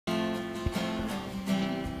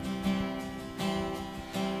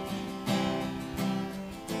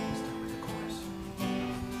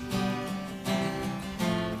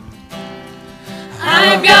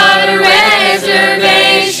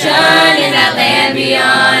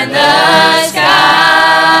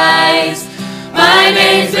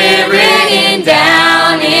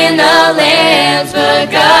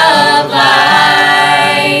book of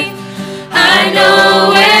life. I know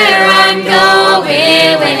where I'm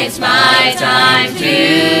going when it's my time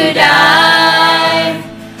to die.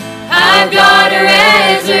 I've got a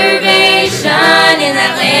reservation in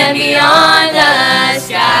that land beyond the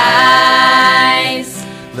skies.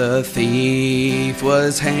 The thief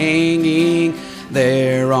was hanging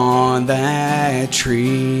there on that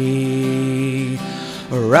tree,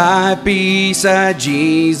 right beside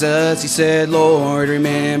Jesus. He said, Lord,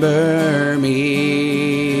 remember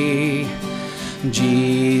me.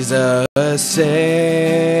 Jesus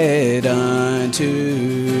said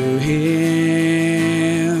unto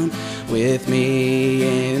him, with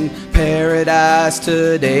me in paradise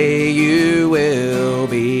today you will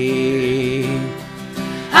be.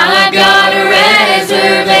 I've got a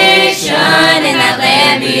reservation in that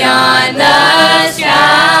land beyond the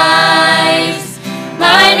skies.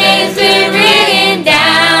 My name's been written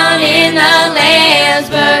down in the Lamb's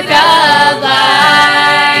book of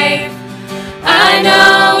life. I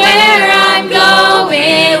know where I'm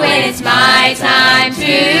going when it's my time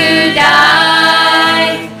to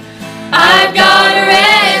die. I've got a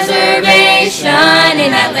reservation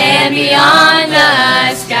in that land beyond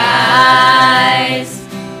the skies.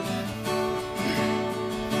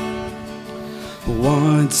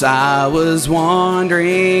 Once I was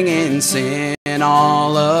wandering in sin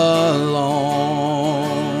all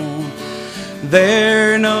alone.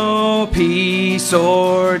 There no peace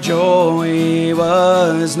or joy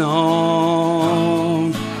was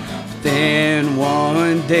known. Then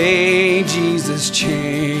one day Jesus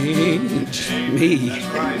changed me.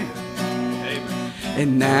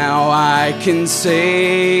 And now I can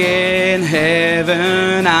say in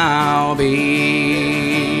heaven I'll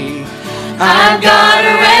be. I've got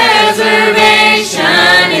a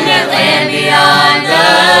reservation in that land beyond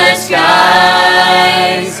the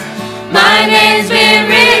skies. My name's been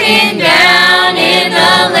written down in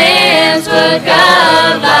the Lamb's book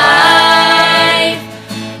of life.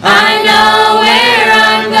 I know where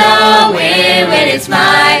I'm going when it's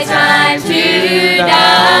my time to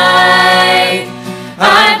die.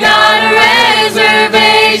 I've got a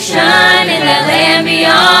reservation in that land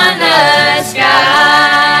beyond the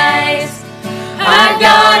skies. I've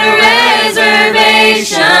got a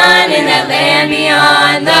reservation in that land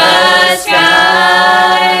beyond the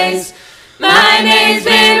skies. My name's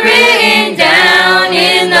been written down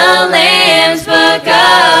in the Lamb's book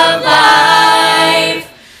of life.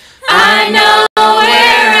 I know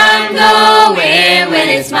where I'm going when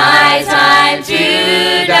it's my time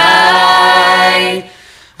to die.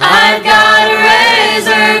 I've got a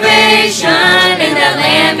reservation in that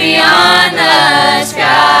land beyond the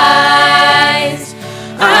skies.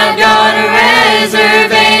 I've got a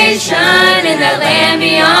reservation in that land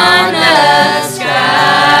beyond